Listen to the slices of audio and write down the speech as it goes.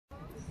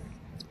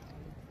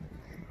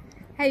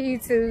Hey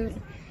YouTube.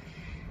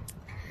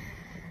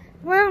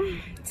 Well,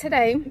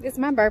 today is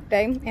my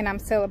birthday and I'm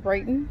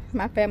celebrating.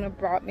 My family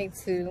brought me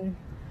to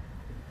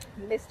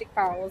Mystic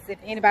Falls. If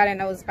anybody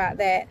knows about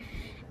that,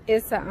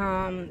 it's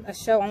a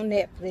show on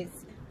Netflix,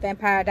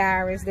 Vampire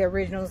Diaries, the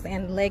originals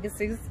and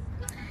legacies.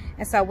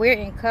 And so we're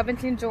in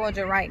Covington,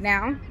 Georgia right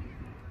now,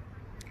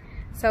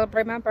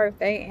 celebrate my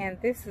birthday, and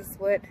this is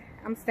what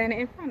I'm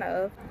standing in front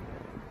of.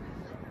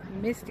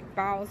 Mystic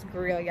Falls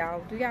Grill,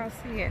 y'all. Do y'all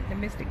see it? The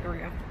Mystic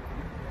Grill.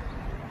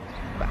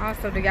 But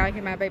also, do y'all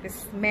hear my baby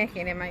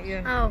smacking in my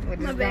ear? Oh, with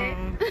my his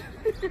bad.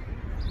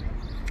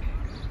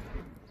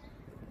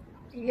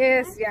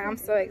 Yes, yeah, I'm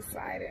so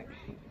excited.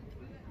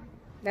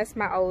 That's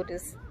my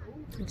oldest,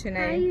 Janae.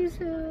 Hi,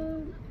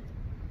 YouTube.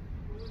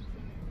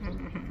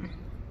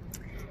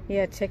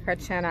 Yeah, check her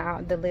channel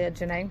out, the little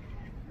Janae.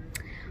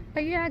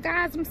 But yeah,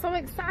 guys, I'm so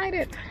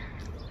excited.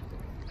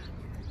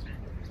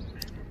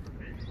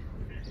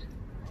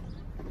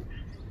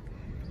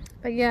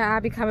 But yeah, I'll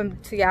be coming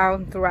to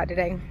y'all throughout the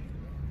day.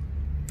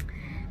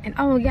 And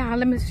oh yeah,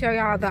 let me show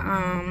y'all the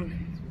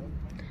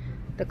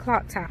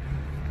clock top.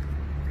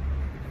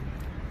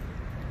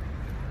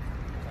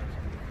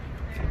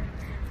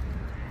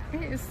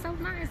 It is so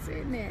nice,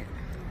 isn't it?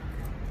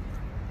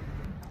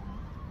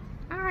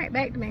 All right,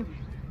 back to me.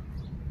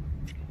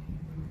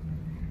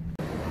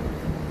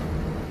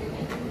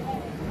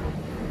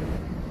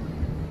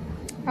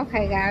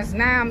 Okay guys,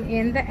 now I'm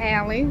in the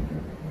alley.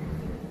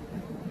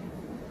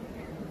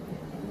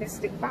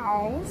 Mystic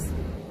Falls.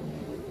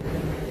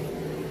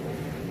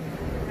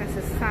 That's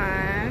a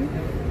sign.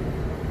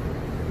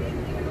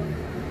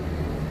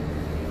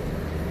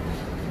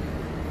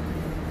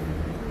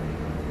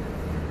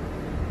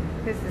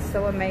 This is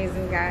so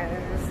amazing,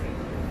 guys.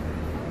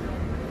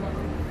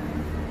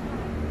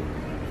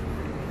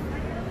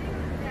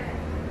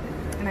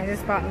 And I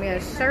just bought me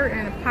a shirt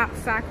and a pop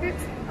socket.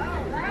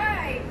 All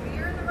right,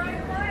 you're in the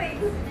right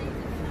place.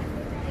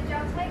 Did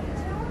y'all take the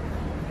tour?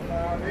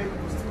 It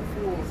was too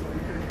full, so we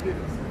couldn't get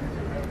it. So we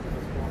just have to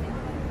just walk.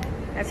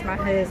 That's my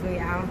husband,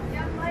 y'all.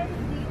 Young lady,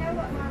 do you know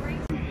what my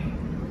reason?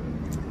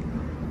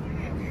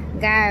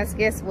 Guys,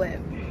 guess what?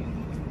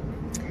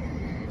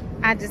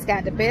 I just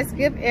got the best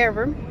gift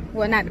ever.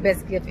 Well, not the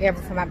best gift ever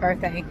for my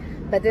birthday,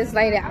 but this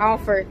lady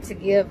offered to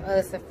give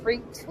us a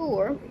free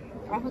tour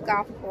on her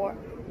golf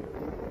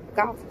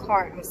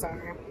cart, I'm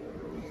sorry,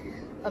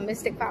 of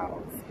Mystic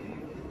Falls.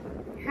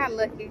 How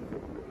lucky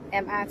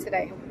am I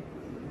today?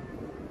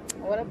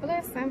 What a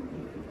blessing.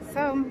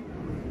 So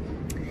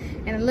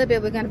in a little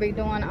bit we're going to be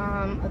doing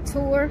a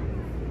tour,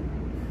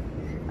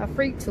 a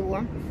free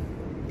tour,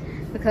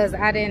 because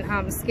I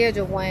didn't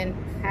schedule one.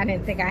 I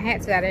didn't think I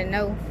had to. I didn't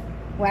know.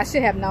 Well, I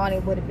should have known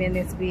it would have been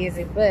this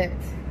busy, but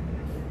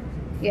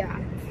yeah.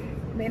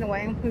 But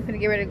anyway, we're gonna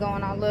get ready to go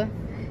on our little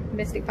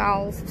Mystic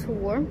Falls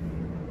tour.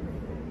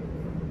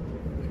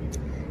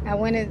 I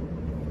went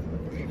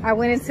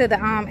into the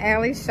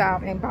alley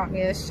shop and bought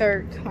me a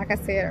shirt, like I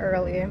said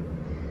earlier,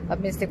 of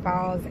Mystic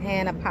Falls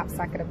and a pop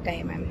socket of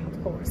Damon,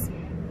 of course.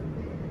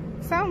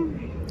 So,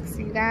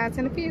 see you guys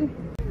in a few.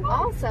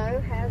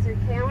 Also, Hazard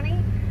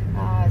County.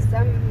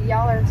 Some of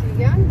y'all are too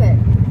young, but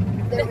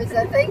there was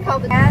a thing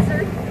called the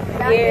Hazard.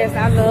 Yes,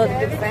 I love the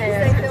Hazard.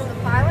 Hazard. They filmed the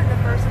pilot, the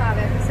first 5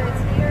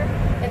 episodes here.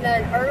 In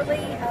the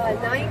early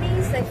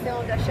 90s, they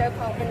filmed a show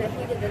called In the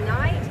Heat of the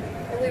Night,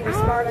 and we were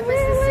Sparta,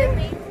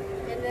 Mississippi.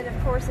 And then,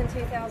 of course, in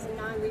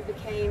 2009, we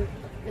became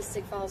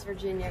Mystic Falls,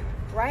 Virginia.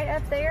 Right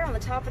up there on the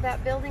top of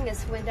that building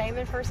is when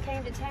Damon first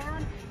came to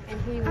town, and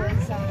he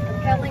was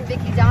compelling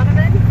Vicki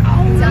Donovan.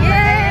 Oh,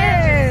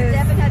 yes!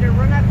 Stephen had to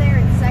run up there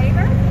and save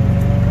her.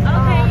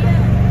 Okay,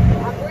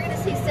 we're going to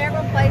see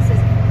several places.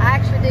 I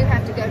actually do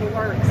have to go to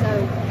work, so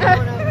I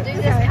want to do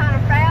this kind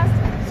of fast.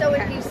 So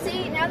if you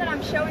see, now that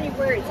I'm showing you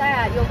where it's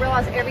at, you'll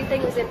realize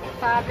everything was in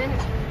 5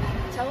 minutes. I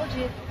told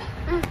you.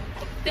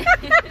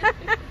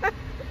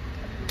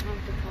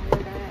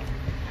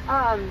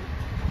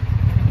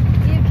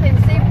 You can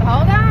see,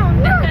 hold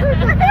on,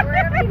 where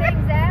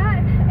everything's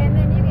at, and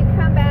then you can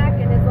come back,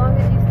 and as long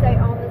as you stay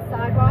on the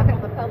sidewalk,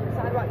 on the public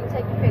sidewalk, you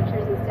take your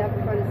pictures and stuff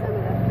in front of some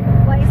of the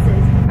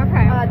places.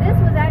 Okay. This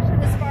was actually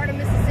the Sparta,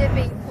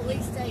 Mississippi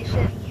police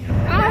station.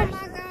 Oh my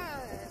gosh.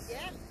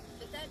 Yep,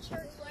 but that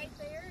church right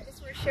there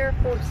is where Sheriff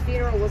Ford's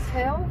funeral was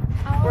held,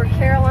 where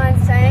Caroline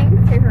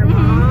sang to her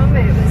mom,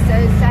 and it was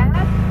so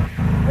sad.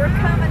 We're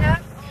coming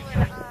up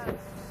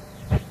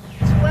on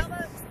 12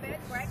 Oaks Bed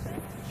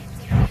Breakfast.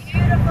 It's a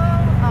beautiful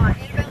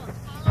antebellum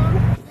home.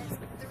 It's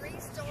 3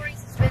 stories.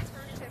 It's been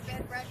turned into a bed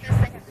and breakfast.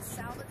 They have the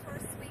Salvatore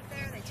Suite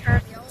there. They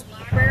turned the old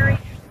library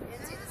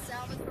into the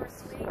Salvatore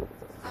Suite.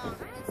 And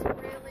it's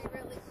really,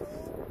 really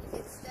cool. You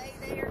can stay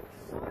there if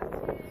you want to.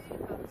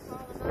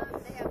 Call them up.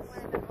 They have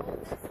one of the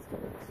oldest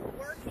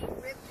working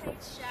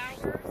ribcage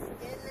showers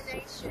in the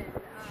nation.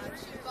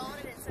 She bought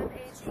it at some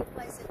antique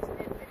place and put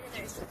it in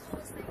there. It's the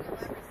coolest thing you'll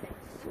ever see.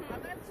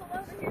 I'm going to pull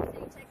over here so you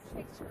can take a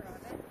picture of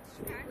it.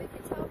 Okay. We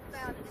can talk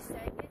about it a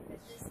second, but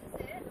this is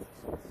it.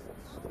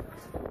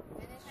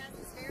 And it has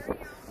its very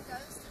own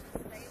ghost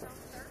that stays on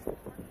the 3rd floor.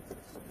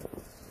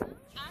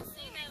 I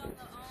seen that on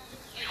the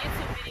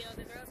YouTube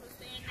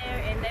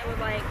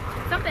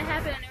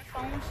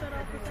phone shut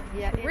off or something.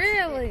 Yeah,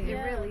 Really? It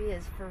really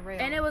is for real.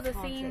 And it was a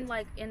haunted. scene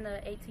like in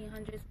the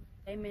 1800s,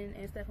 women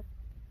and stuff.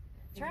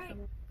 That's right.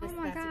 Oh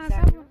my That's gosh,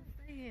 exactly I want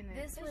to see it.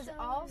 This was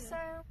also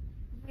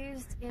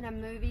used in a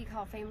movie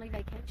called Family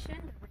Vacation,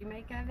 the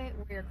remake of it,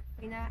 where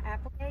Christina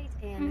Applegate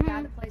and the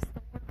guy that plays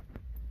Thor.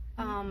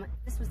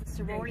 This was the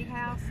sorority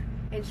house,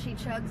 and she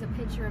chugs a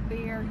pitcher of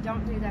beer.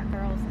 Don't do that,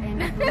 girls. And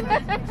she chugs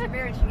a pitcher of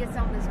beer, and she gets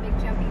on this big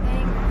jumpy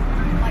thing,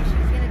 like she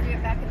was going to do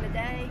it back in the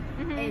day,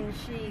 and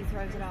she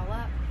throws it all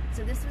up.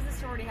 So this was the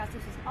sorority house.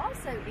 This was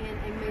also in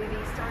a movie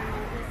starring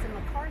Melissa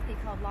McCarthy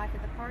called Life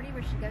at the Party,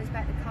 where she goes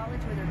back to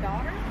college with her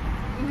daughter.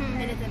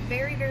 And at the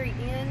very, very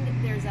end,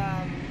 there's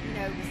you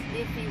know, it was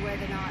iffy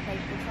whether or not they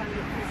were trying to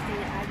get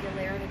Christina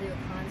Aguilera to do a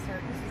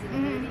concert. This was in the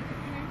movie,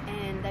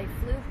 and they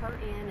flew her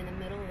in the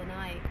middle of the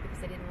night because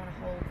they didn't want a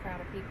whole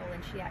crowd of people,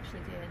 and she actually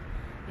did,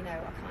 you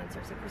know, a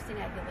concert. So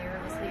Christina Aguilera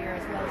was here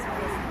as well as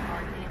Melissa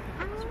McCarthy.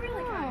 It was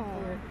really kind of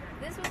cool.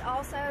 This was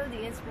also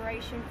the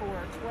inspiration for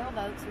 12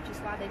 Oaks, which is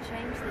why they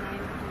changed the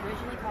name. It was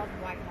originally called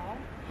Whitehall.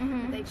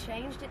 But they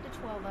changed it to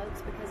 12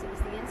 Oaks because it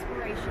was the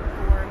inspiration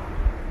for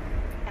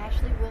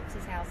Ashley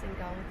Wilkes' house in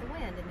Gone with the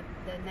Wind, and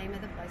the name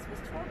of the place was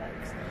 12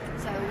 Oaks.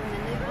 So when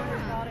the new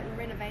owners bought it and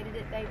renovated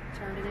it, they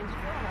turned it into 12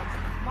 Oaks.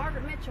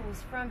 Margaret Mitchell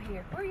was from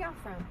here. Where are y'all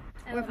from?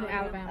 We're from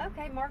Alabama.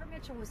 Okay, Margaret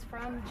Mitchell was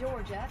from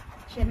Georgia.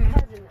 She had a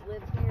cousin that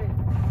lived here.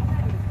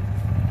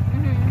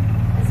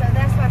 And so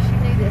that's why she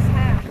knew this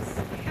house.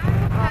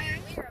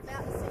 We are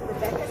about to see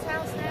Rebecca's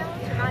house now.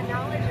 To my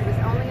knowledge, it was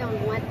only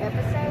on one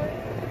episode.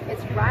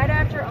 It's right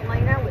after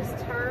Elena was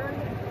turned.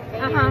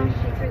 And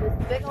she threw this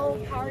big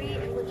old party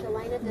in which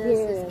Elena does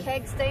this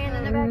keg stand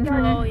in the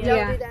backyard. Oh, yeah.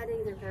 Don't do that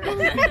either, girl.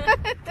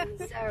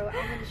 So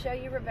I'm going to show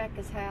you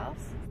Rebecca's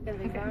house. It's going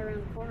to be right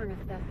around the corner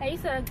of the... Hey, you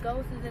said a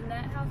ghost is in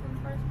that house on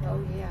the first floor?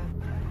 Oh, yeah.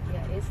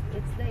 Yeah, it's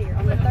there.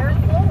 On the 3rd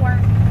floor.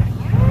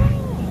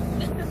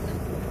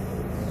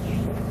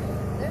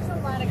 There's a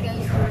lot of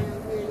ghosts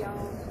around here,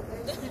 y'all.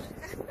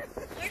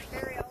 It's a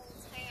very old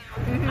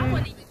town. I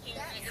wouldn't even care.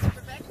 That is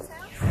Rebecca's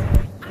house.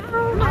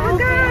 Oh my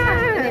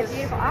gosh. Isn't it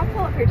beautiful? I'll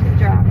pull up here to the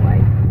driveway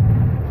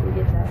and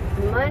get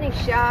the money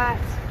shot.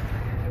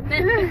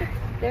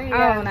 There you go.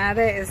 Oh, now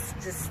that is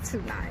just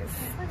too nice.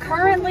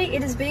 Currently,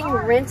 it is being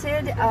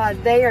rented.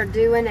 They are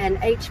doing an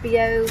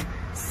HBO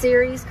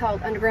series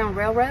called Underground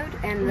Railroad,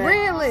 and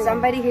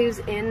somebody who's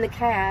in the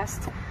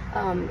cast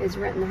is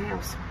renting the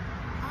house.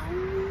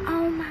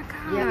 Oh my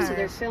gosh. Yep, so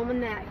they're filming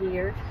that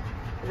here.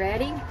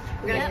 Ready?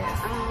 We're gonna,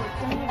 oh,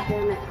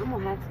 damn it. I'm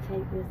gonna have to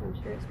take this. I'm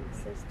sure it's my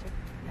sister.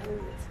 Oh,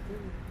 it's me.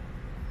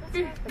 What's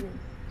happening?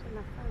 It's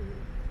my phone.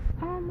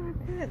 Oh my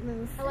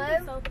goodness. Hello?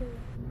 It's so cool.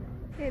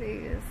 It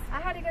is.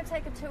 I had to go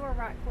take a tour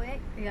right quick.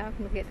 Y'all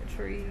can look at the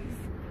trees.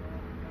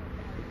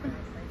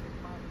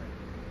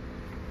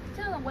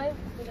 Tell them wait.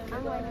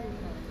 I'm waiting.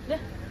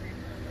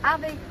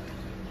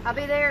 I'll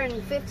be there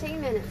in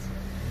 15 minutes.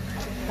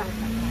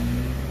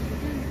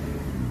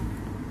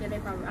 Yeah, they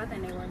probably. I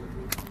think they were with me.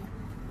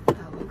 Oh,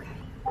 okay.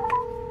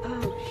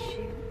 Oh,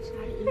 shoot.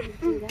 I didn't even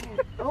do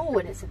that. Oh,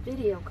 and it's a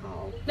video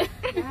call.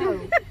 Oh,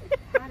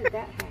 how did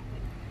that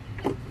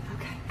happen?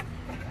 Okay.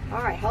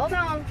 All right, hold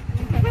on.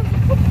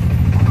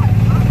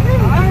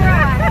 All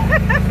right.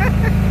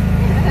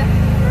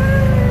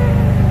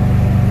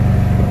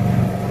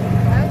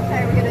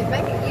 Okay, we're going to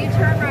make a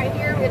U-turn right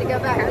here. We're going to go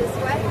back this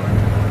way.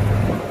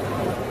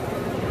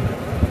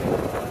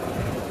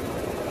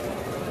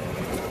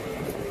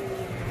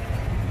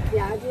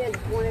 Yeah, I did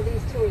one of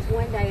these tours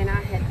one day, and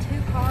I had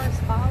 2 cars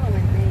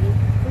following me.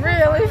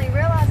 Really? I finally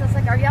realized, I was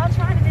like, are y'all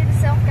trying to do the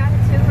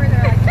self-guided tour?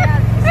 They're like, yeah,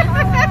 just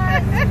follow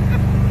us.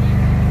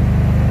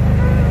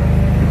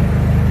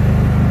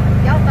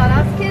 Y'all thought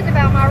I was kidding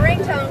about my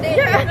ringtone, didn't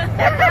you?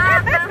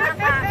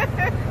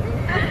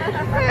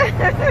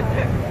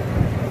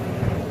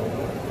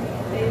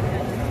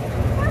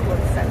 That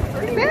looks so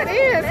pretty. That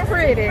is That's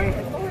pretty. the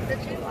 4th of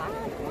July.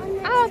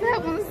 Oh, that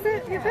one's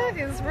that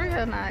is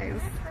real nice.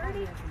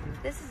 Pretty.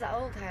 This is an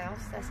old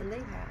house. That's a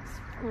new house.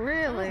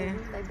 Really?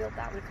 They built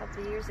that one a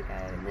couple of years ago,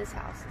 and this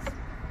house is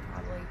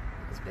probably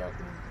built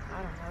in,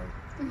 I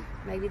don't know,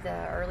 maybe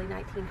the early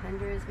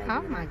 1900s, maybe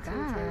Oh the my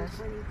 1910s, gosh.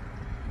 20.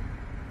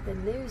 The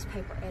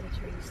newspaper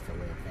editor used to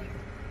live there.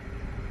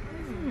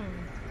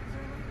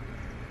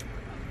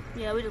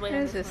 Yeah, we just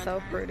waited. It's just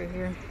so pretty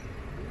here.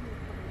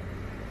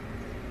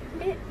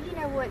 You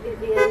know what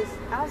it is?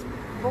 I was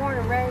born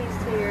and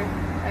raised here.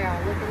 They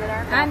are looking at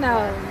our I know.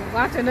 golf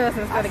Watching us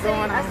instead of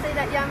going I on. see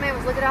that young man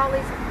was looking at all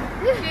these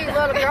cute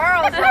little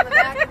girls on the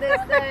back of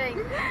this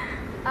thing.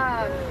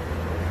 I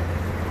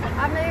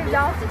moved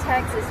off to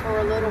Texas for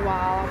a little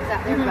while. I was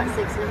out there for about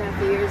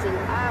 6.5 years, and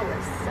I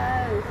was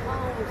so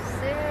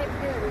homesick.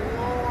 Good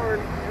Lord.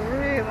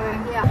 Really?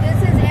 Yeah. This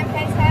is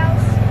MK's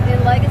house in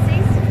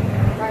Legacies,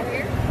 right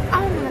here.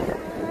 Oh my gosh.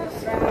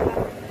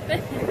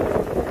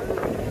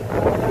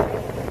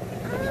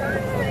 I'm trying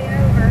to stay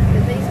over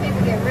because these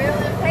people get real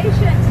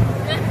impatient.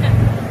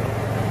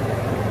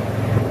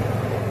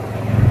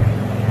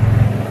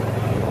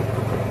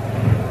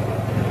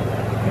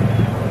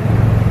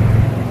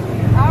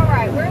 All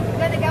right, we're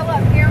going to go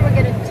up here. We're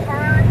going to turn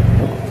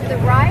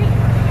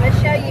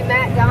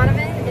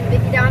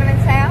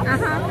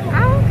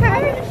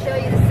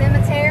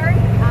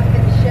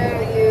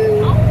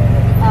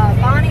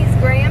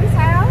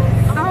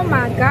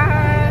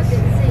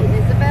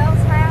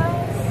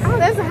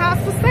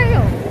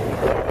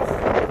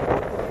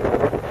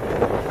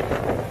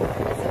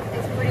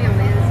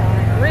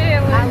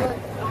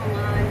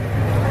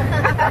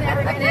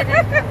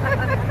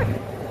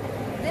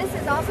This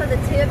is also the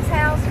Tibbs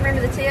house.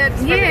 Remember the Tibbs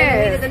from the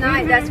Heat of the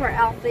Night? That's where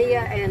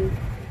Althea and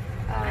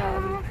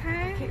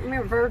I can't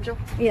remember, Virgil.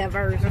 Yeah,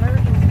 Virgil.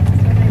 Okey-dokey.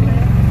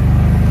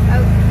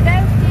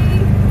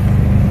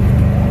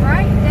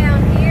 Right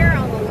down here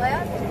on the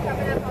left,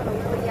 coming up on a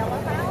little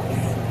yellow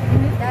house.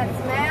 That's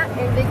Matt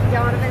and Vicki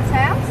Donovan's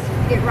house.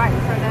 Get right in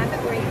front of it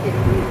where you can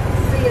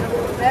see it a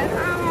little better.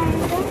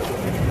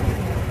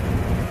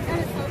 That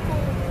is so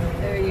cool.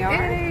 There you are.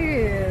 It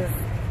is.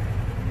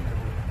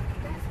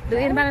 Do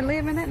anybody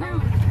live in that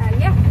now?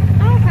 Yeah.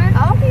 Okay.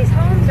 All these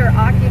homes are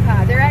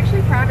occupied. They're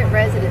actually private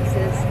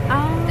residences.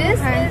 Oh, This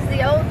okay. is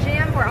the old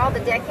gym where all the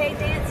decade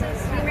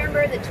dances. You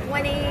remember the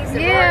 20s,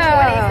 the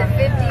Yeah. 20s, the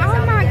 50s. Oh all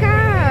the my decade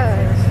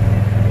dances. gosh.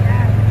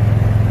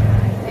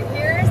 Yeah. And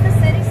here is the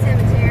city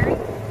cemetery.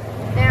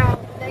 Now,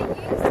 they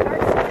used our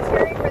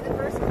cemetery for the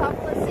first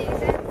couple of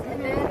seasons, and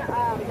then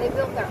they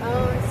built their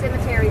own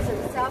cemetery. So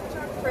the South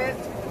Shore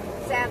Crypt,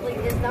 sadly,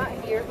 is not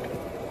here.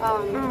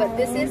 But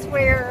this is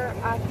where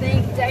I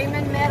think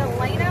Damon met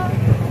Elena.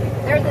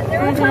 There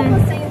were a couple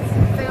of scenes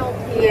filmed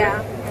here.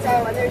 Yeah. So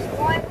there's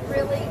one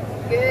really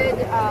good,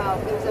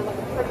 there was a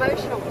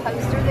promotional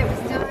poster that was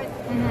done,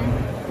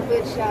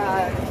 which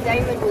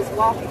Damon was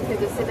walking through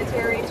the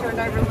cemetery, turned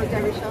over and looked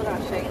over his shoulder.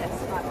 I'll show you that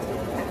spot too.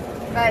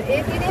 But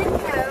if you didn't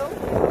know,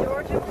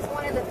 Georgia was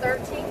one of the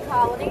 13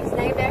 colonies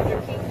named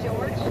after King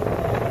George.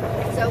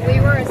 So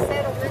we were a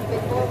settlement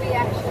before we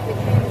actually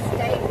became a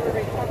state. We were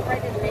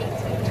incorporated in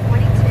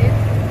 1822.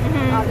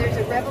 There's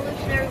a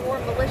Revolutionary War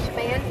militia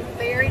band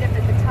buried up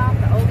at the top,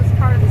 the oldest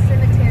part of the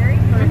cemetery.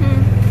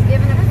 He's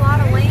given a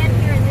plot of land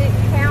here in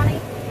Newton County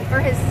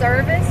for his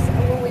service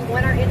when we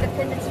won our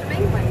independence from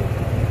England.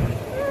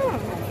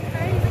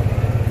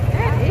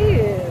 That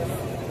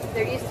is.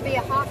 There used to be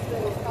a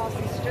hospital across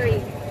the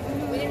street.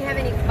 We didn't have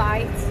any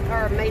fights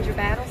or major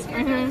battles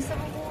here during the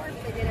Civil War.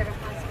 They did have a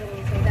hospital,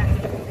 so that's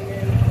been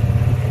very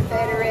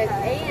Confederate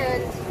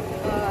and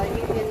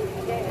Union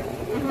dead.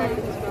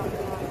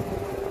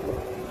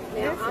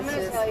 Now, I'm going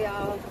to tell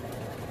y'all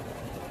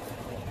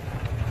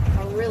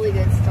a really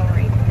good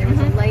story. There was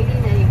a lady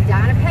named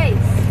Dinah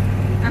Pace.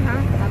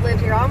 I've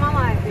lived here all my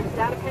life. It was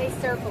Dinah Pace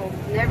Circle.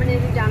 Never knew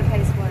who Dinah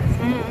Pace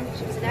was.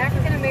 She was an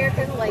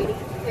African-American lady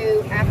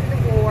who, after the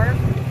war,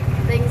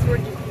 things were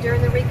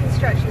during the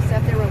Reconstruction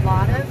stuff, there were a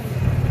lot of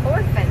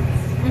orphans.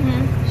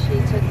 She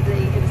took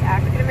it was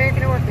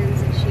African-American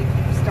orphans, and she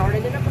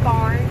started in a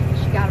barn.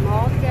 She got them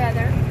all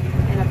together,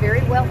 and a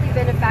very wealthy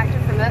benefactor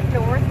from up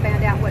north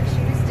found out what she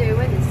was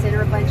doing and sent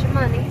her a bunch of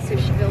money. So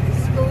she built a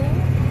school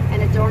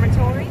and a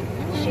dormitory.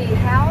 She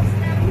housed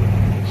them,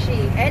 she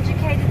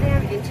educated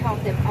them, and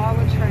taught them all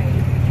a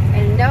trade.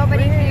 And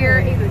nobody here,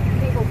 even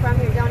people from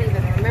here, don't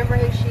even remember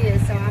who she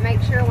is. So I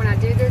make sure when I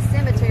do this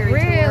cemetery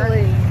tour,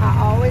 I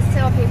always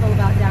tell people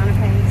about Dinah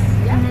Pace.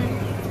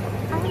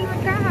 Oh my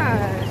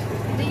gosh.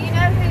 Do you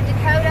know who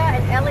Dakota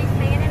and Ellie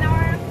Fannin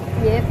are?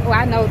 Yes. Well,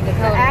 I know The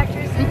Dakota.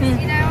 actresses,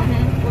 you know?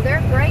 Well,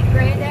 their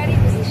great-granddaddy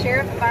was the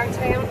sheriff of our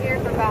town here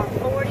for about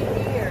 40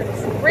 years.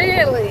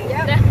 Really?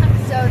 Yep.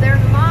 So their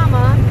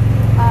mama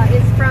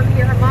is from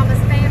here. Her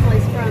mama's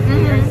family's from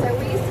here. So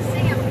we used to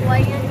see them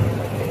playing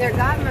in their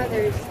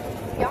godmother's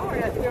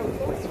yard up here on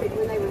 4th Street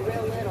when they were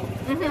real little.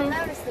 You'll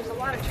notice there's a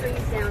lot of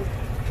trees down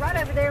right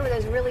over there where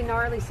those really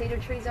gnarly cedar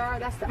trees are.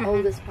 That's the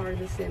oldest part of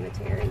the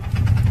cemetery.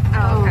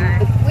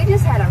 Okay. We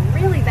just had a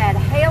really bad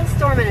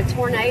hailstorm and a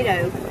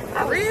tornado.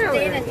 I was Really?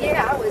 standing,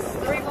 I was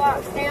 3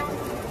 blocks down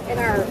in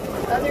our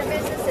other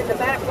business in the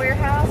back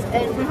warehouse,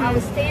 and I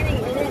was standing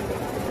in it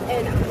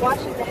and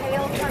watching the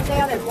hail come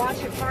down and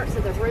watching parts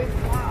of the roof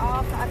fly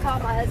off. I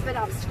called my husband.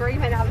 I was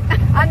screaming. I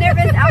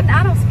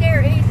don't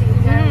scare easy,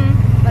 you know.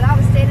 But I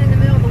was standing in the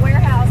middle of the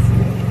warehouse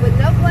with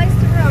no place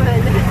to run.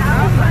 And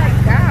I was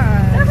like,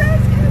 gosh. the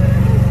red's coming.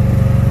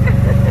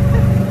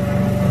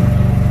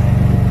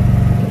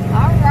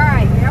 All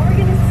right, now we're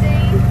going to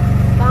see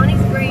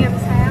Bonnie's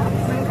Graham's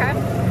house. Okay.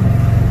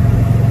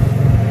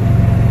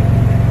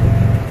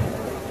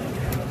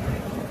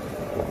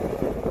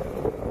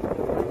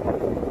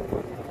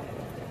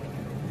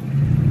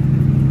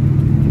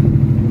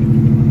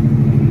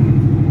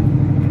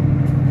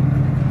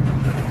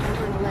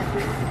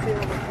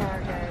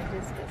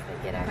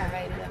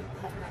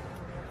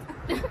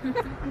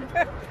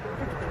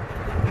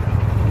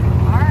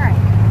 Alright.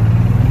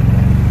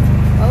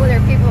 Oh, there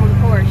are people on the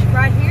porch.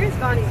 Right here is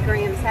Bonnie's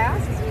Graham's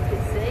house, as you can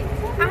see.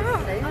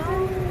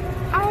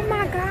 Oh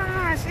my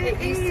gosh.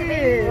 It used to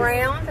be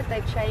brown, but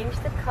they've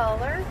changed the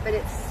color. But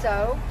it's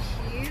so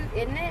cute,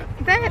 isn't it?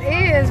 That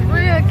is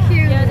real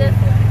cute. Yeah,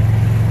 definitely.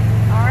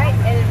 Alright,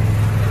 and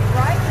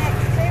right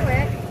next to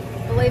it,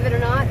 believe it or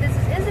not, this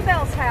is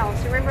Isabel's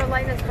house. Remember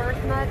Elena's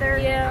birth mother?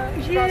 Yeah.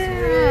 She brought some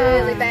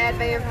really bad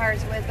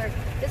vampires with her.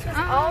 This was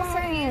also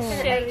used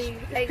in Chevy.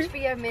 an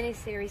HBO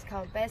miniseries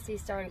called Bessie,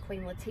 starring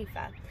Queen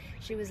Latifah.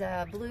 She was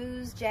a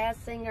blues jazz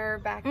singer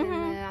back in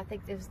the, I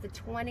think it was the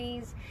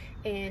 20s,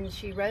 and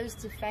she rose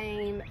to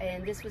fame,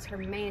 and this was her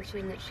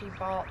mansion that she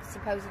bought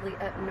supposedly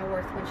up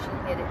north when she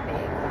hit it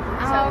big.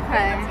 So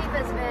okay. Queen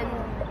Latifah's been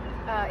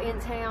in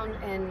town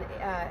and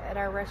at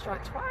our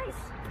restaurant twice.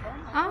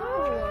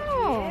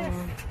 Oh. Yes.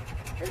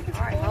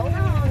 All right, hold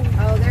on.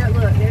 Oh, there,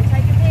 look, they're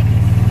taking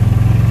pictures.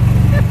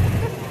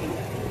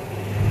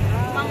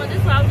 Mama, this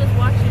is what I was just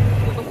watching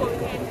before we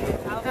came here.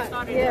 I was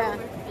starting yeah.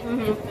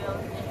 over.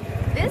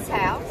 This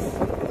house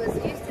was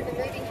used in the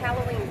movie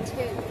Halloween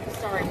 2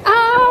 starring.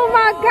 Oh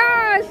my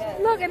gosh!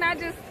 Look, and I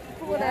just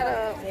pulled that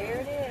up. There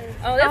it is.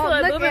 Oh, that's Oh,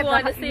 what look Booby at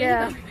wanted the- to see.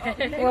 yeah.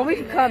 Well, we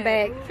can come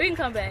back. We can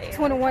come back.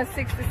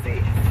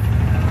 2166.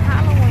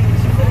 Halloween.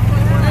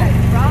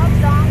 Rob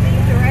Zombie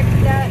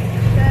directed that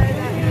show,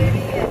 that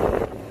movie, and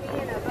he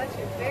and a bunch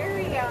of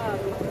very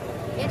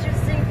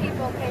interesting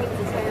people came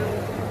to town.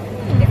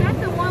 Is that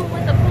the one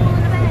with the pool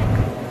in the back?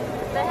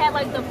 That had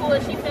like the pool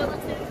that she fell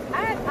into?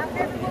 I've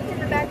never looked in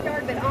the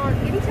backyard, but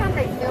anytime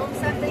they film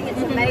something,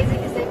 it's amazing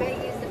because they may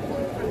use the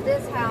pool from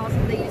this house,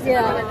 and they use the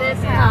front of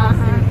this house,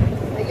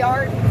 and a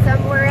yard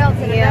somewhere else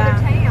in another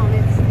town.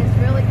 It's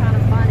really kind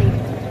of funny.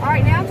 All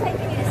right, now I'm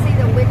taking you to see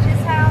the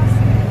witch's house.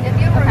 If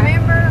you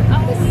remember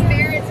the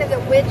spirits of the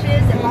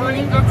witches that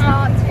Bonnie could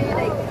talk to,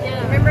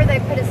 remember they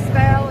put a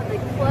spell and they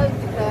closed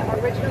the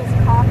original's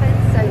coffin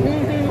so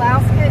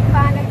Klaus couldn't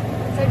find him.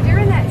 So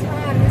during that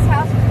time, this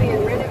house was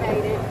being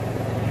renovated.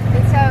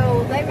 And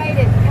so they made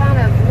it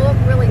kind of look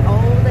really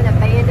old and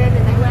abandoned,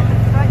 and they let the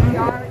front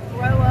yard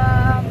grow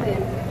up,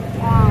 and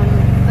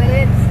but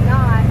it's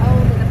not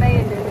old and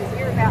abandoned as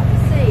you're about to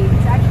see.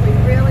 It's actually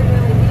really,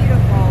 really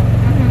beautiful.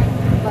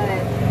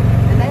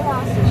 And they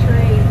lost a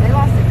tree. They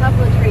lost a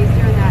couple of trees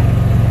during that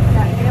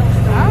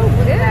hailstorm. Oh,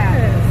 Look at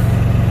that.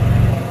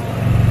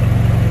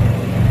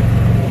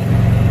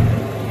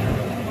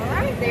 All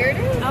right, there it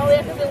is. Oh,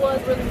 yeah, because it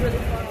was really, really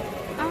fun.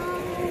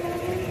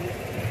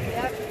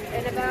 Yep,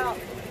 and about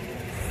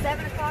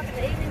 7 o'clock in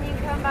the evening, you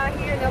can come by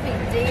here, and there'll be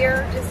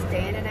deer just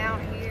standing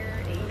out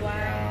here eating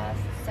grass.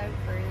 It's so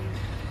pretty.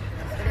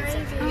 But it's a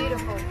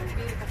beautiful,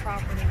 beautiful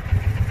property.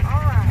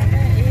 All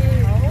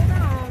right, hold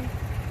on.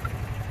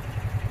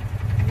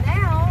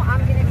 Now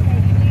I'm going to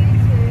take you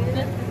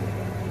to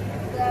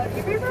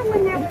you remember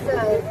when there was a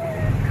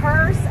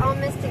curse on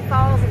Mystic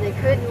Falls and they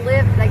couldn't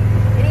live?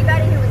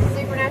 Anybody who was a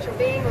supernatural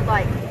being would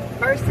like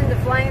burst into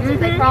flames if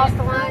they crossed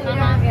the line. You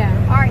know?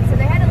 Yeah. All right, so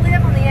they had to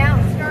live on the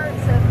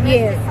outskirts of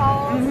Mystic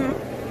Falls.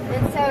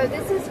 And so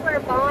this is where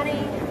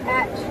Bonnie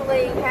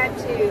actually had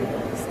to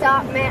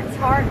stop Matt's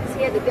heart because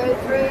he had to go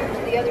through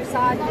to the other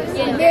side.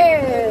 And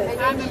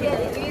then she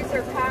had to use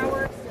her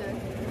powers to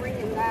bring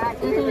him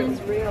back. Remember,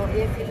 it's real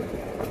iffy.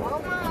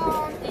 Hold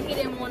on. And he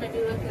didn't want to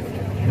do it because he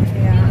was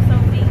so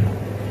weak.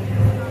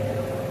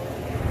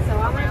 So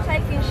I'm going to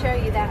take you and show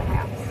you that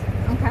house.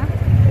 Okay.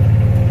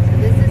 So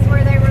this is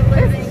where they were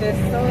living. This is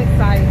just so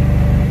exciting.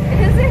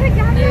 Is it?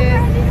 God,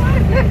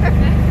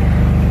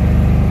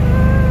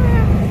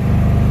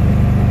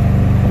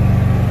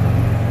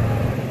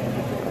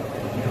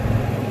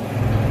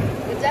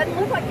 It doesn't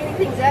look like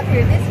anything's up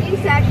here. This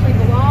used to actually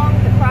belong,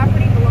 the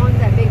property belonged to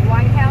that big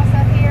White House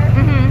up here.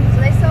 So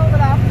they sold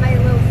it off and made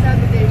a little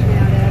subdivision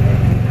out of it.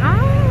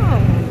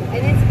 Oh.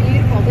 And it's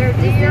beautiful. There are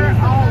deer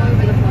all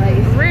over the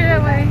place.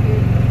 Really?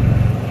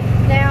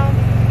 Now,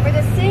 for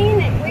the scene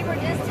that we were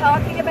just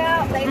talking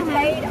about, they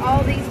paid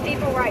all these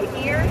people right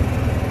here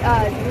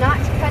not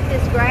to cut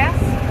this grass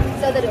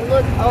so that it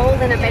looked old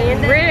and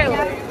abandoned. Really?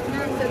 You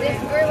know? So this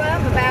grew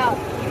up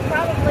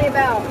probably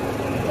about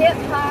hip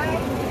high.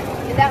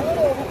 And that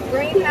little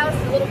greenhouse,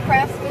 the little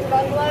craftsman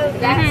bungalow,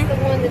 that's the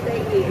one that they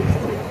used.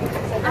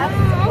 So that's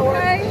the porch.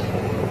 Okay.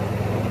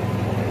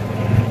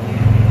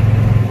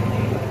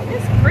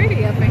 It's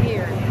pretty up in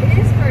here. It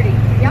is pretty.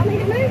 Y'all need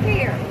to move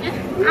here.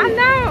 I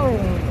know.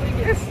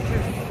 It's just...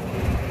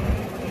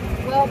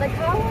 Well, they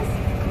call us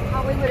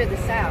Hollywood of the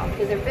South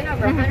because there have been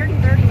over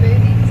 130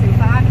 movies and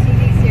 5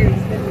 TV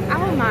series filmed.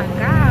 Oh my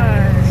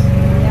gosh.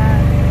 Yeah.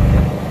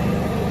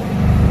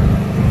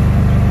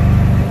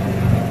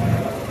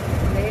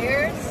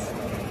 There's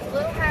a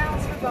little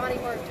house where Bonnie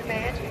worked her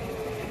magic.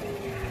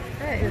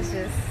 That is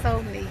just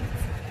so neat.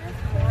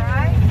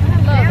 Right? I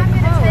love Now I'm the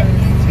going to take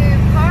colors. you to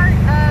part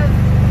of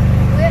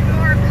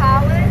Whitmore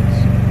College.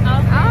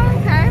 Oh,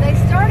 okay. They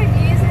started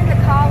using the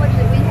college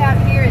that we have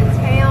here in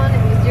town.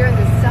 It was during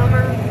the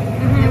summer.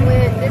 And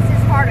when this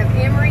is part of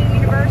Emory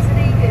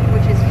University,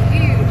 which is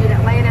huge in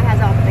Atlanta,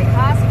 has all the big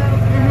hospitals.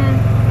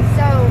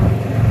 So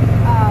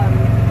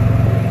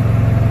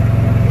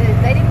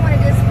they didn't want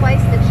to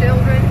displace the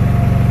children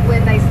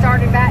when they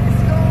started back to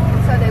school,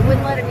 so they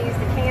wouldn't let them use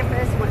the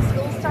campus when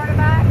school started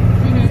back.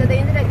 So they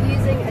ended up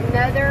using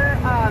another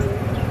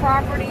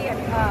property,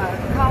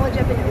 college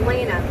up in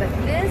Atlanta. But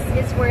this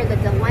is where the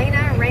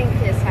Delana rain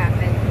kiss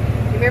happened.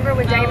 You remember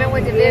when Damon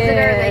went to visit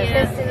her? They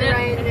kissed in the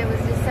rain, and it was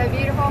just so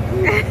beautiful.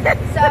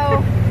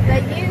 So they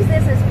use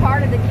this as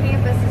part of the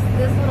campus,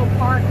 this little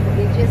park that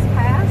we just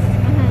passed.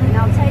 And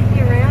I'll take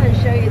you around and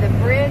show you the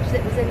bridge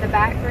that was in the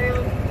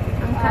background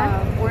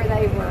where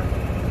they were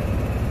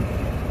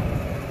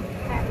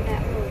having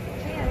that little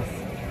kiss.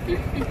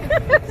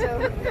 So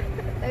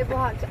they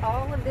blocked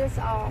all of this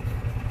off,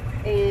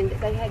 and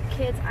they had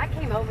kids. I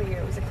came over here.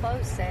 It was a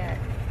closed set.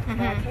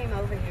 But I came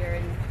over here,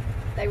 and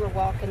they were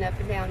walking up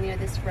and down, you know,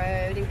 this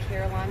road, and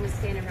Caroline was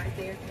standing right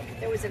there.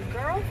 There was a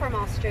girl from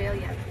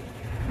Australia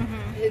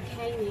who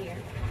came here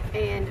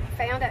and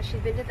found out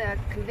she'd been to the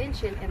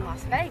convention in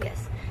Las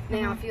Vegas.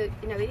 Now, if you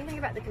know anything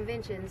about the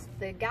conventions,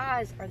 the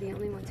guys are the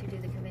only ones who do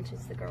the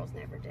conventions. The girls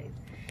never do.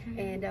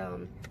 And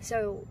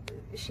so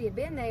she had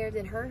been there.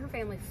 Then her and her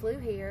family flew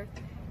here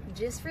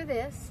just for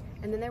this,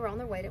 and then they were on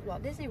their way to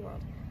Walt Disney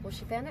World. Well,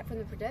 she found out from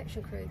the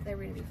production crew that they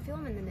were going to be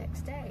filming the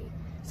next day.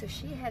 So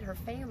she had her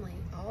family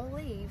all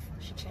leave.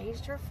 She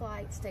changed her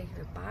flight, stayed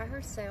here by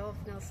herself.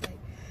 And I was like,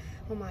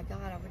 oh my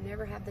God, I would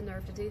never have the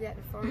nerve to do that in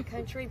a foreign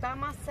country by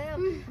myself.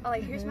 I'm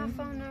like, here's my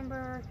phone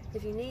number.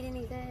 If you need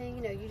anything,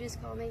 you know, you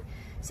just call me.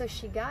 So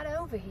she got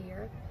over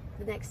here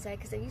the next day,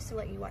 because they used to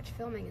let you watch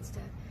filming and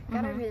stuff.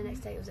 Got over here the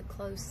next day. It was a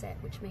closed set,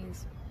 which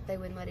means they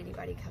wouldn't let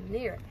anybody come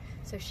near it.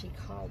 So she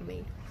called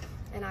me.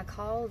 And I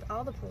called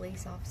all the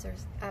police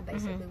officers I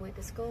basically went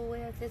to school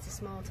with. It's a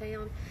small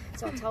town.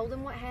 So I told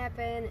them what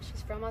happened, that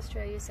she's from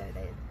Australia, so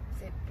they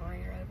said,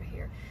 bring her over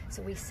here.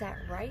 So we sat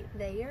right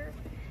there,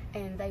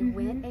 and they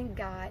went and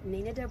got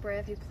Nina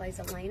Dobrev, who plays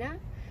Elena,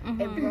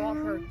 and brought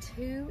her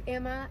to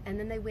Emma, and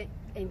then they went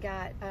and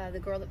got the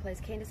girl that plays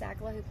Candace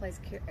Akela, who plays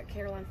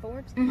Caroline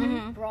Forbes,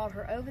 brought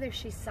her over there.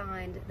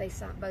 They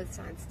both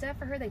signed stuff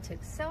for her. They took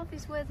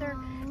selfies with her.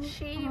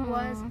 She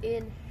was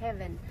in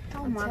heaven.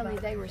 I'm telling you,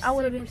 they were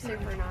super,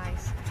 super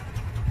nice.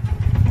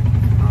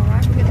 All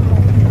right, we're gonna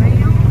hold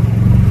around,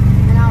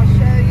 and I'll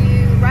show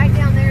you right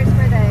down there is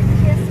where the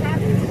kiss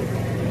happens.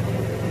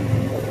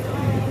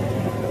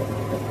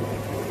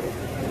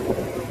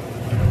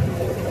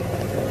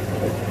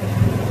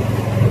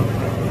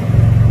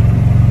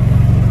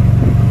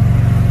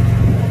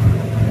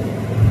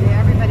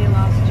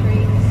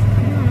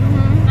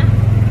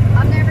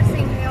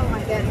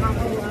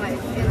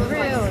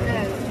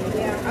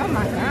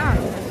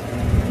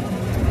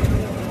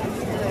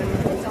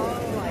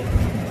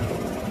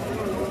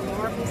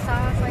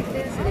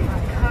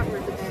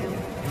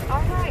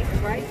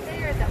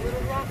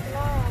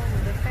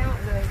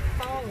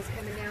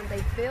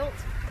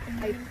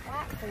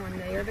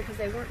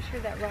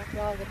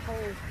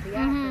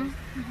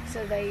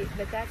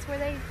 But that's where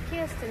they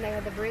kissed, and they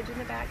had the bridge in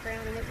the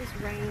background, and it was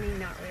raining,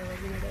 not really,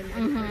 you know, they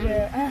made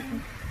it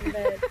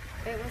but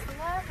it was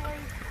lovely.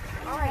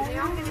 All right,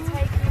 now I'm going to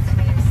take you to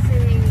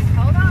see,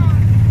 hold on,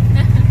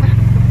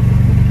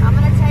 I'm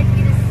going to take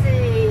you to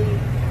see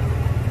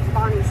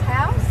Bonnie's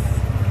house,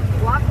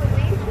 Lockwood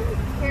Mansion,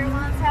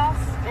 Caroline's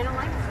house, and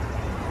Elena's.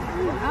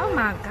 Oh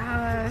my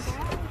gosh.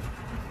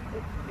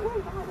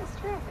 Where's all this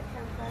traffic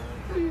come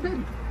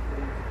from?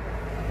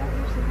 Don't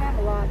usually have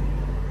a lot.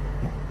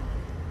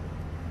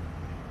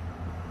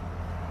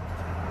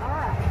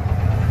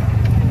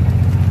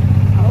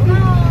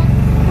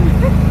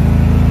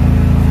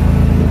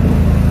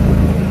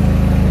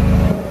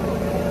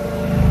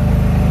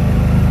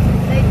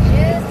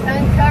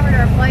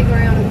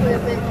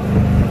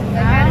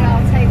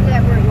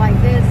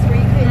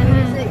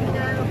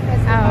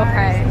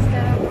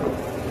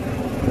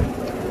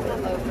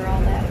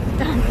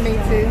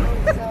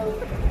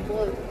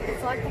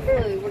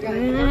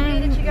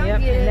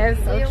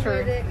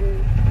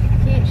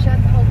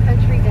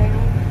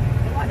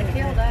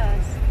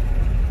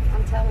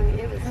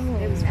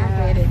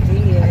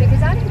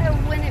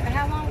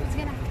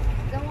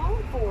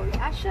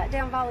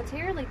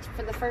 Voluntarily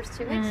for the first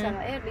 2 weeks, so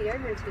it'd be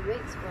over in 2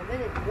 weeks. Well,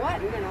 then it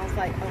wasn't, and I was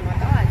like, oh my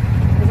God,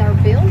 because our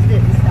bills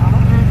didn't stop.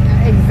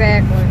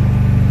 Exactly.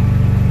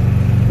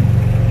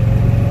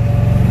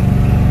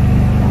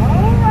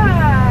 All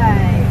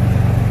right,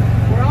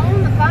 we're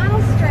on the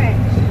final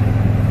stretch.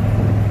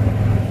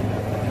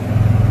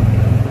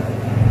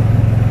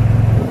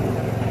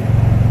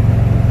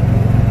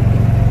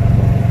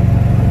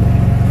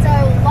 So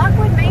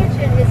Lockwood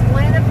Mansion is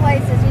one of the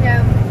places, you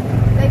know,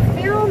 they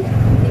filmed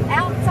the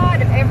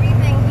outside of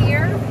everything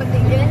here, but the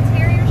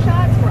interior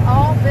shots were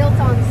all built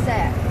on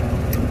set,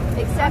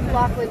 except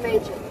Lockwood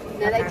Mansion.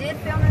 Now they did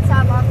film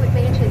inside Lockwood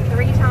Mansion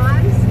 3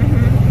 times,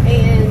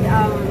 and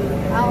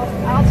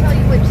I'll tell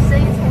you which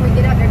scenes when we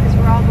get up there because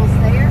we're almost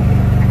there.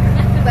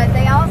 But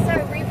they also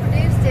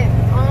reproduced it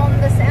on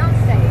the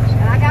soundstage,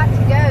 and I got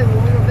to go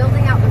when we were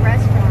building out the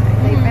restaurant.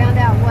 They found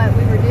out what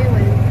we were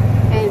doing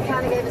and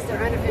kind of gave us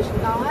their unofficial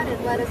nod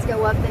and let us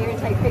go up there and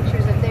take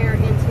pictures of their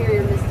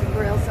interior Mystic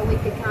Grill, so we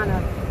could kind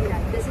of, you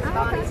know, this is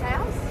Bonnie's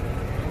house.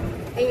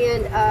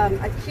 And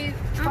a cute,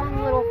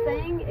 fun little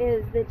thing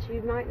is that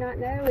you might not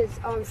know is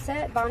on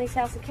set, Bonnie's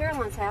house and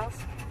Caroline's house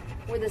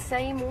were the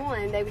same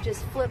one. They would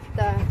just flip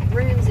the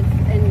rooms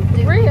and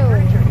do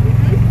furniture.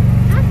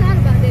 I thought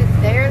about this.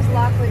 There's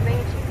Lockwood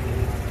Mansion.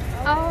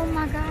 Oh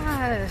my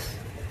gosh.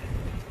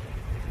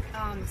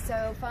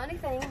 So funny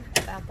thing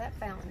about that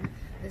fountain,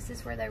 this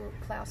is where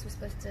Klaus was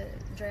supposed to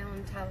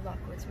drown Tyler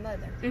Lockwood's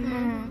mother.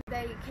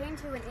 They came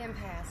to an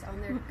impasse on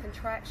their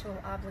contractual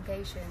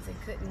obligations and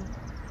couldn't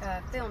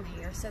film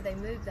here, so they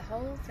moved the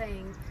whole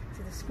thing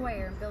to the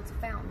square and built a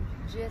fountain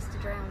just to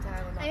drown Tyler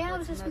Lockwood's mother. I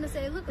was just going to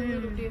say, it looked a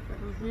little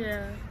different.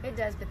 Yeah. It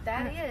does, but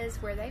that is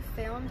where they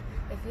filmed.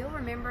 If you'll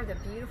remember the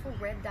beautiful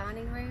red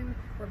dining room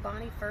where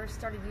Bonnie first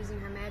started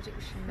using her magic,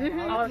 she made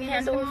all the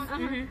candles.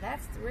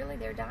 That's really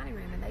their dining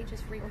room, and they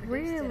just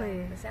reproduced it on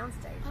the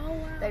soundstage. Oh,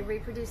 wow. They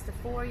reproduced the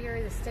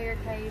foyer, the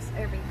staircase,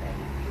 everything.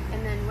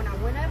 And then when I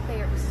went up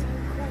there, it was so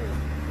cool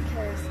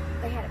because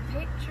they had a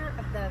picture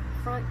of the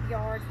front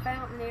yard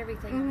fountain and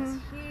everything on this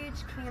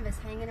huge canvas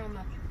hanging on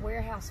the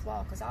warehouse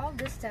wall, because all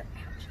this stuff,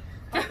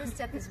 all this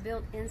stuff is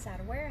built inside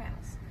a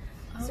warehouse.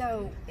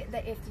 So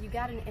if you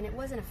got and it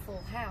wasn't a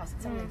full house,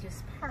 it's only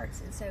just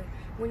parts. And so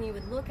when you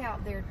would look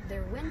out their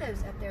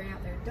windows up there and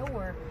out their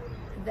door,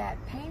 that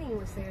painting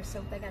was there. So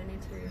if they got an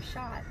interior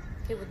shot,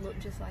 it would look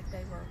just like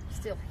they were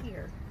still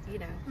here, you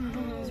know.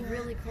 It was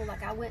really cool.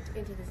 Like I went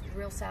into this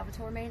real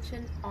Salvatore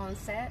mansion on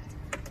set,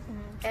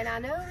 and I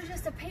know it was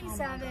just a piece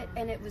of it,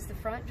 and it was the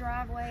front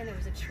driveway, and there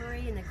was a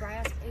tree and the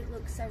grass. It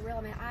looked so real.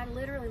 I mean, I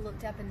literally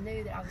looked up and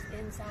knew that I was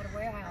inside a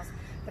warehouse,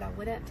 but I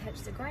wouldn't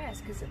touch the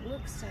grass because it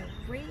looked so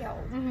real.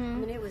 I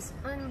mean, it was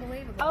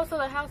unbelievable. Oh, so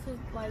the house is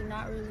like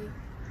not really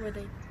where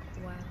they.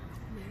 Wow.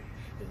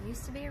 It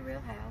used to be a real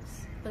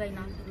house, But they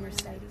not.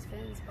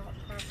 Mercedes-Benz bought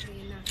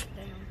property and knocked it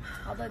down.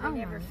 Although they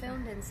never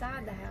filmed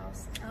inside the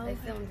house, they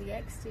filmed the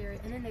exterior,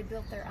 and then they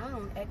built their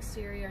own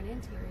exterior and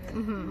interior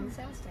on the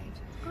soundstage.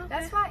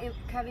 That's why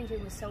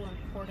Covington was so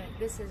important.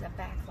 This is a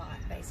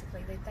backlot,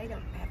 basically, that they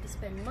don't have to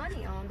spend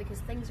money on because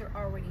things are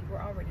already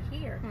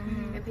here,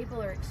 and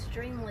people are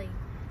extremely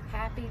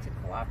happy to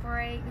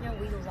cooperate. You know,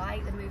 we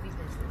like the movie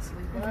business.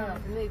 We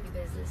love the movie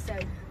business. So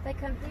they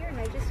come here and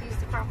they just use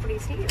the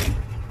properties here.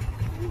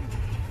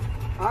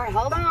 All right,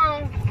 hold on. I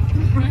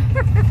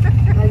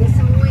get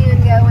some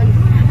wind going.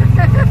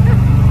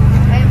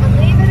 And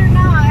believe it or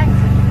not,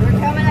 we're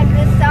coming up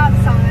this stop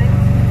sign.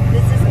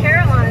 This is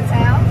Caroline's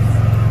house,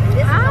 and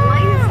this is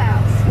Elena's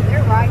house.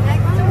 They're right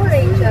next door to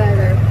each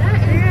other.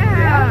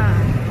 Yeah.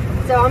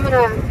 So I'm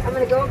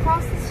gonna go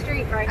across the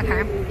street right here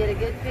and get a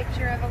good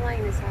picture of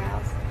Elena's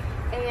house.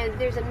 And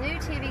there's a new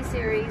TV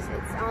series.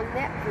 It's on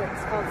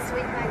Netflix called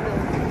Sweet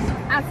Magnolias.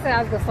 I said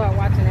I was gonna start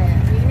watching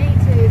that. You need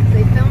to.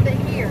 They filmed it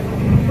here.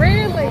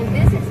 Really? And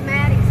this is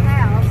Maddie's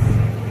house.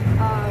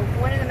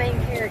 One of the main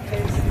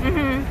characters.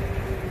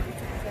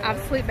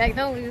 Of Sweet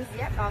Magnolias.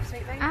 Yep, off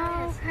Sweet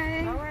Magnolias. Oh,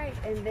 okay. All right,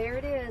 and there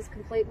it is,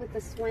 complete with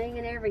the swing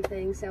and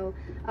everything. So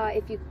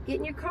if you get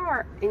in your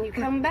car and you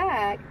come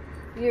back,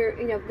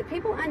 the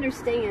people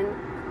understand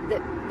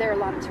that there are a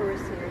lot of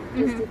tourists here.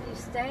 Just if you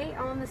stay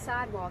on the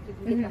sidewalk, you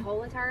can get the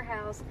whole entire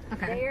house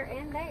there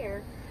and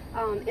there.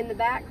 In the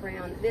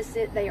background,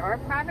 they are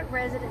private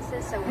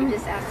residences, so we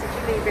just ask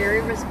that you be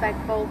very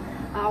respectful.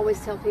 I always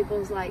tell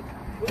people, it's like,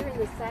 we're in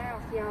the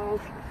South, y'all.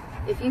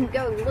 If you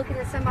go looking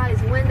at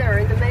somebody's window or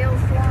in the mail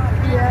slot,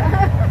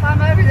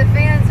 climb over the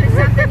fence or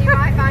something, you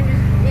might find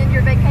in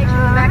your vacation in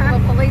the back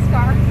of a police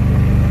car.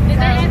 Did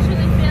they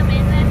actually film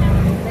in that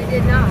house? They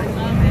did not.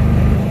 Okay.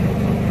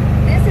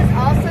 This is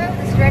also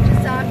the stretch of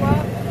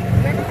sidewalk.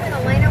 Remember when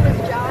Elena was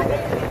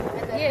jogging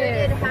and the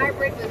hooded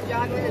hybrid was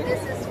jogging, and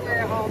this is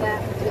where all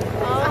that took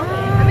place. I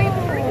mean,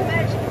 pretty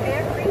much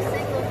every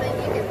single thing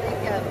you can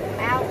think of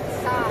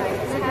outside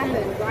has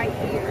happened right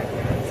here.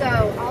 So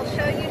I'll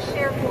show you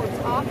Sheriff Ford's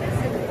office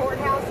in the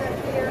courthouse up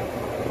here in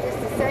just a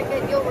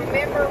second. You'll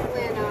remember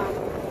when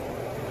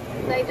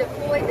they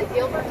deployed the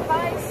Gilbert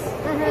device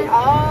and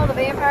all the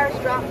vampires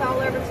dropped all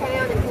over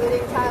town,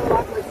 including Tyler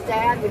Lockwood's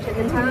dad, which at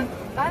the time,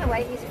 by the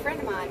way, he's a friend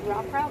of mine,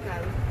 Rob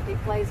Pralgo. He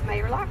plays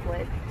Mayor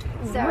Lockwood.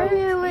 So,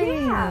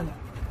 really? Yeah.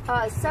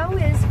 So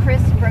is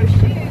Chris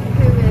Brochu,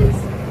 who is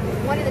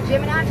one of the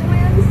Gemini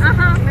twins.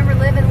 Remember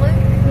Liv and Luke?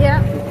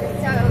 Yeah.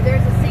 So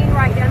there's a scene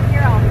right down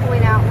here I'll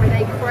point out where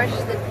they crush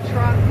the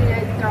truck,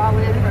 they're all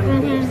in from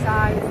each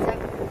side. So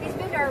he's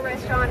been to our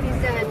restaurant. He's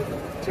done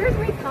 2 or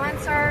 3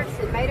 concerts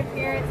and made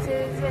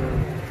appearances, and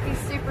he's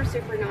super,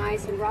 super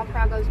nice. And Rob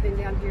Pralgo's been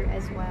down here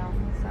as well.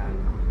 So.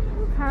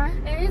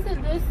 And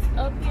isn't this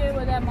up here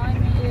where that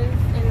monument is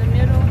in the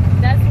middle?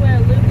 That's where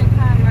Luke and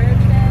Ty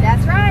merged at?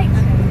 That's right.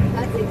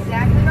 That's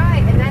exactly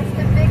right. And that's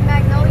the big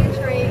magnolia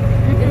tree.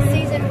 In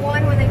season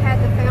 1 when they had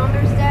the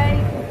Founders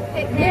Day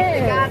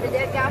picnic, the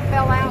dead guy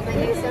fell out and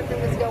they knew something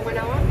was going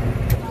on.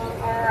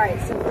 Alright,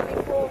 so let me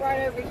pull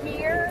right over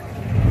here.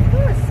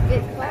 Oh, it's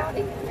getting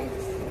cloudy.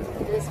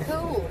 It's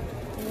cool.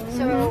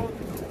 So I'm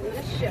going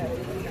to show you.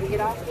 I'm going to get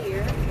off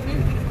here.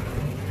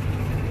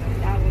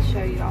 I will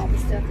show you all the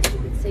stuff that you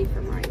can see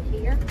from right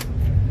here.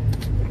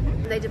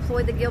 They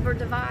deployed the Gilbert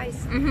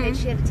device, and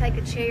she had to take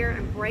a chair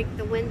and break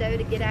the window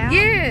to get out.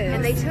 Yes.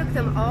 And they took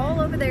them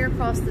all over there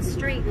across the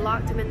street and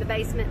locked them in the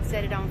basement and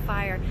set it on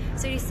fire.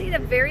 So you see the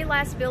very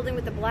last building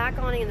with the black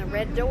awning and the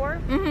red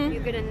door?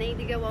 You're going to need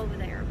to go over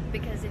there,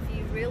 because if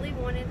you really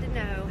wanted to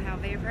know how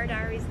Vampire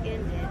Diaries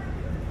ended,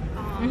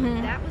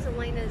 That was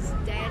Elena's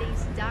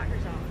daddy's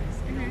doctor's office.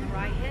 And on the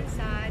right-hand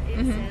side,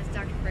 it says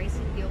Dr.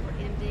 Grayson Gilbert,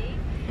 MD.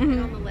 And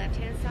on the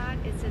left-hand side,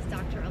 it says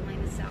Dr.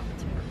 Elena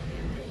Salvatore,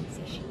 MD.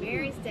 So she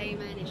marries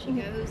Damon, and she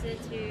goes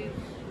into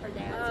her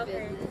dad's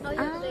business.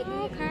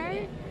 Oh,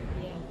 okay.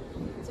 Yeah.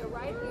 So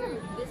right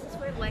here, this is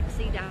where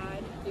Lexi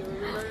died. Do you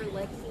remember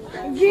Lexi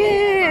died?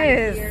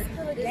 Yes.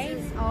 Right here.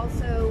 This is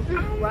also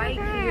right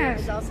here.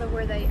 Is also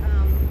where they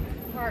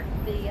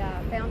parked the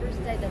Founders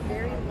Day, the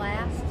very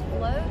last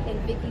float, and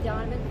Vicki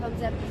Donovan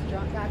comes up. This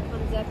drunk guy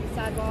comes up the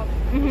sidewalk.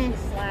 And she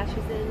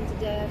slashes him to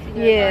death. You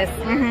know, Yes.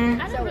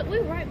 We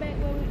were right back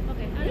where we.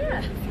 Okay.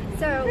 Yeah.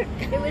 So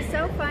it was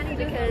so funny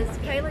because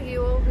Kayla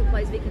Ewell, who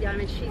plays Vicki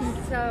Donovan,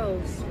 she's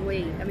so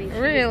sweet. I mean, she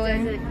just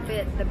doesn't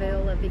fit the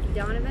bill of Vicki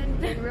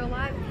Donovan in real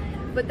life.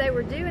 But they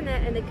were doing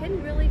that, and they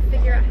couldn't really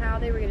figure out how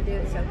they were going to do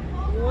it. So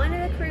one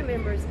of the crew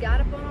members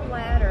got up on a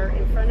ladder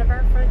in front of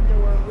our front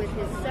door with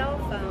his cell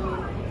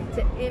phone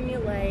to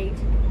emulate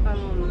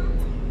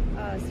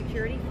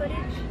security footage.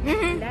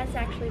 And that's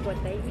actually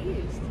what they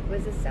used,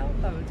 was a cell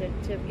phone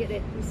to get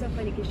it. It was so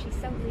funny because she's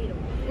so little.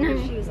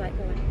 And she was like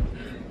going...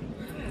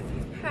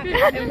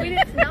 and when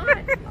it's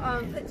not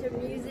put to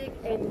music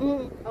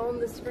and on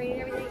the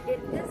screen and everything, it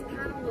just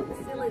kind of looks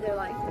silly. They're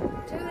like,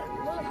 do it a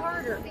little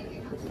harder.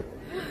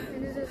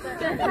 And it's just like,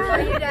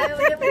 you know,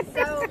 it was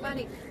so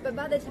funny. But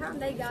by the time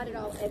they got it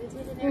all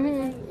edited and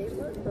everything, it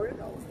looked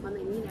brutal. I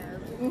mean, you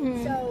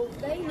know. So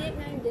they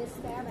nicknamed this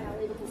Stab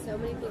Alley because so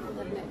many people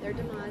have met their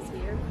demise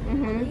here.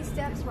 These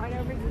steps right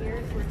over here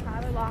is where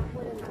Tyler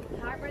Lockwood and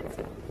the hybrids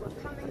were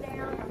coming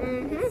down.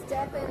 And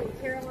Stephen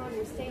and Caroline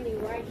were standing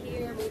right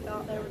here. We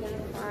thought they were going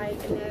to fight,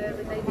 and no,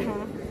 but they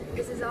didn't.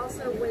 This is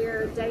also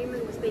where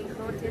Damon was being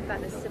haunted by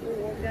the Civil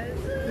War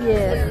ghost.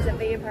 Yes. He was a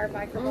vampire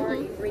biker heart.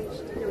 He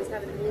reached, he was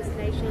having a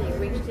hallucination. He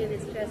reached in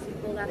his chest, he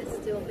pulled out his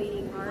still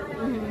beating heart.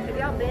 Have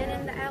y'all been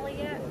in the alley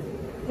yet?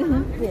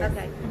 Yes.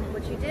 Okay.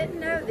 What you didn't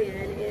know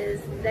then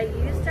is they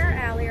used our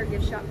alley or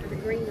gift shop for the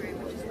green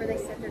room, which is where they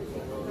set their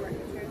table, the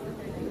record chairs with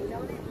their names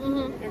on it.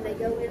 And they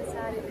go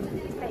inside and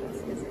do the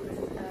tapes because it was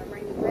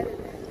rainy weather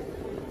that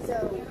day. So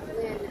when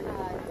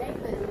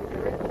Damon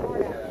ripped the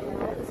heart out, and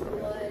all this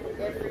blood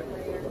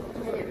everywhere,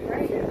 and it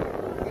rained,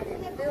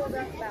 and it filled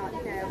up about,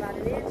 you know, about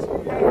an inch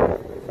and a half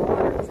with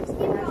water. So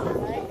it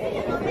was like, and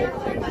it was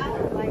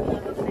like a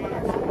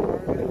mask.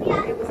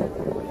 It was a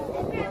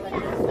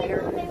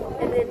there.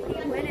 And then he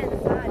went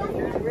inside and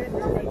he was ripped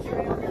and they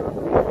trailed him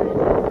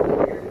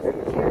there. Some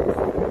chairs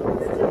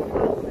still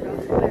followed all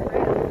the way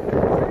around.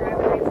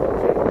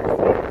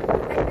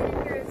 They've been in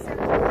here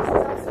several places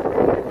also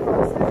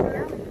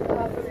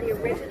from the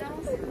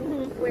originals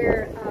where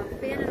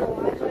Ben and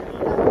Elijah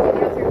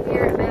get out there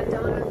here and Matt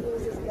Donna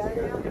pulls his gun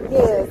out.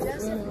 Yes. So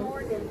Joseph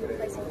Morgan, who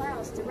plays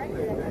Klaus,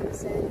 directed that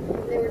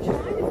episode. They were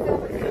trying to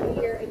film it in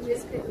here and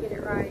just couldn't get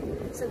it right.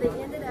 So they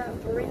ended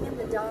up bringing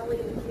the dolly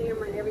and the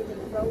camera and everything,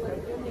 rolling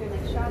it in there, and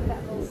they shot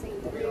that whole scene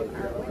through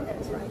our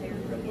windows right there,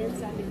 from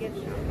inside the gift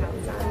shop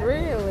outside.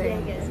 Really?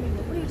 Vegas.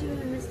 What are you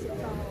doing in Mystic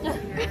Falls?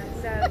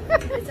 So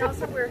it's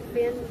also where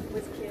Finn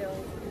was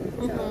killed.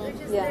 So they're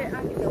just there.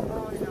 I could go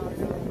on and on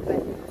and on.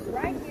 But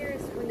right here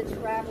is when the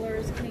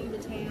travelers came to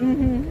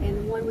town,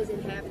 and one was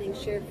inhabiting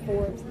Sheriff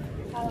Forbes.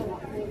 Tyler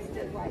Lockwood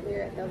stood right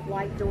there at the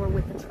white door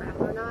with the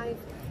traveler knife.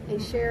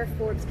 And Sheriff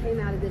Forbes came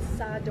out of this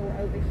side door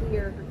over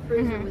here. Her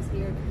cruiser was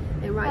here.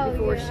 And right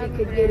before she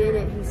could get in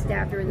it, he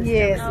stabbed her in the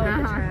stomach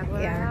with the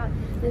traveler out.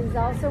 This is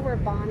also where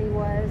Bonnie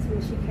was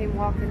when she came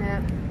walking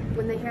up.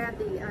 When they had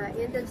the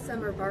end of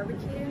summer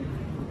barbecue.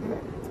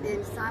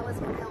 And Silas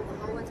compelled the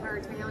whole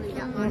entire town and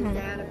got Bonnie's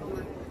dad up on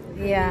the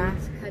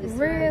cut his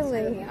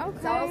Really? So okay.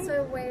 it's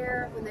also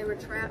where, when they were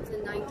trapped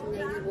in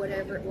 1980,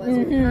 whatever it was,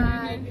 with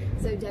Pride.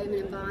 So Damon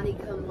and Bonnie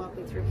come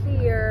walking through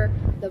here.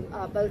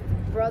 Both the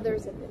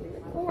brothers have been in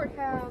the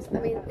courthouse. I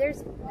mean,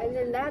 and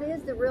then that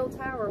is the real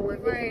tower where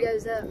Vicky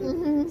goes up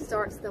and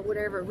starts the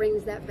whatever,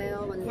 rings that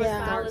bell and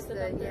starts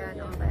the,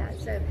 and all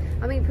that. So,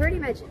 I mean, pretty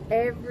much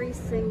every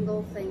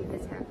single thing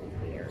has happened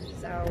here.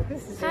 So,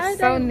 This is just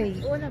so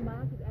neat. When the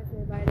mom was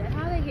asking everybody that,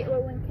 how they get,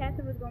 when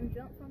Catherine was going to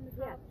jump from the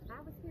top?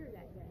 I was here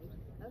that day.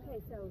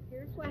 Okay, so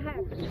here's what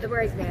happened. The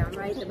breakdown,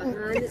 right? The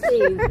behind the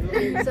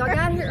scenes. So I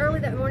got here early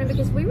that morning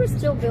because we were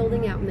still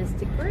building out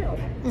Mystic Grill.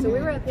 So we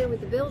were up here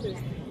with the builders,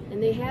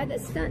 and they had a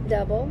stunt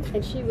double,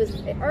 and she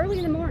was early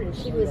in the morning.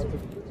 She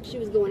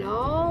was going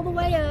all the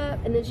way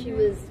up, and then she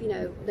was, you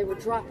know, they were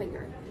dropping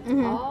her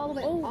all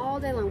the way, all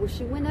day long. Well,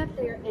 she went up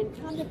there, and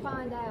come to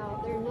find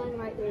out, there's none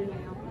right there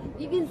now.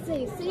 You can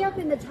see up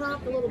in the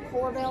top, the little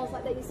corbels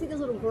like that. You see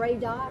those little gray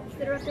dots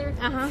that are up there?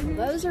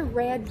 Those are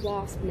red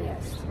wasp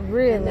nests.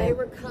 Really? And they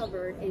were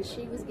covered, and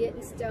she was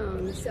getting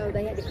stoned, so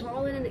they had to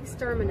call in an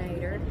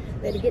exterminator.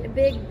 They had to get a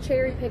big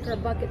cherry picker,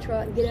 bucket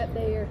truck, and get up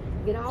there,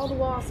 get all the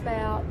wasp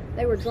out.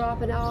 They were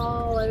dropping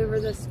all over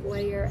the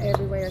square,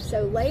 everywhere.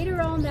 So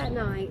later on that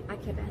night, I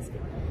kept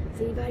asking,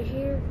 is anybody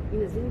here? You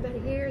know, is anybody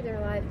here? They're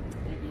like,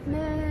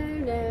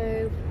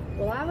 no.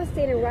 Well, I was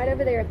standing right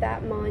over there at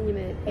that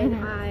monument, and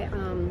I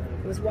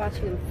was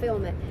watching them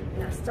film it,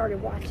 and I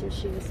started watching.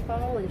 She was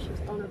falling, she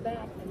was on her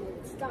back, and they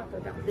would stop her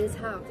about this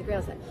high off the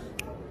ground. I was like,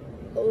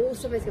 oh,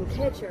 somebody's going to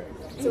catch her.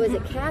 So is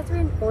it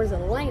Catherine or is it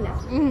Elena?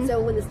 So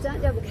when the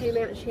stunt double came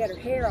out and she had her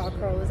hair all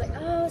curled, I was like,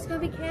 oh, it's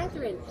going to be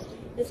Catherine.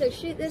 And so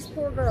this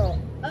poor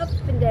girl, up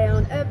and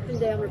down,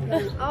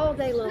 rappelling all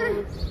day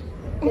long.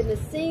 And the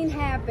scene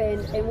happened,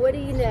 and what do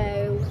you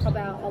know,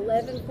 about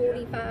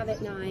 11:45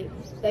 at night,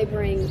 they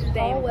bring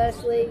Paul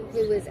Wesley,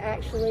 who was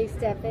actually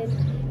Stephen,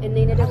 and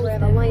Nina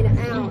DeGrav, Elena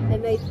out,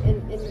 and they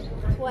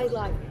played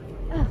like,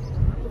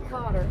 we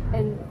caught her.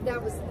 And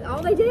that was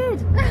all they did.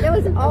 That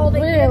was all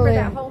they did for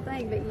that whole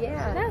thing. But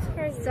yeah. That's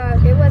crazy. So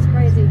it was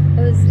crazy. It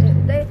was,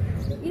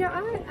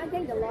 I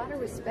gained a lot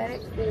of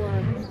respect for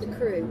the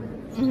crew.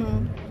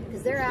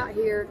 Because they're out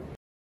here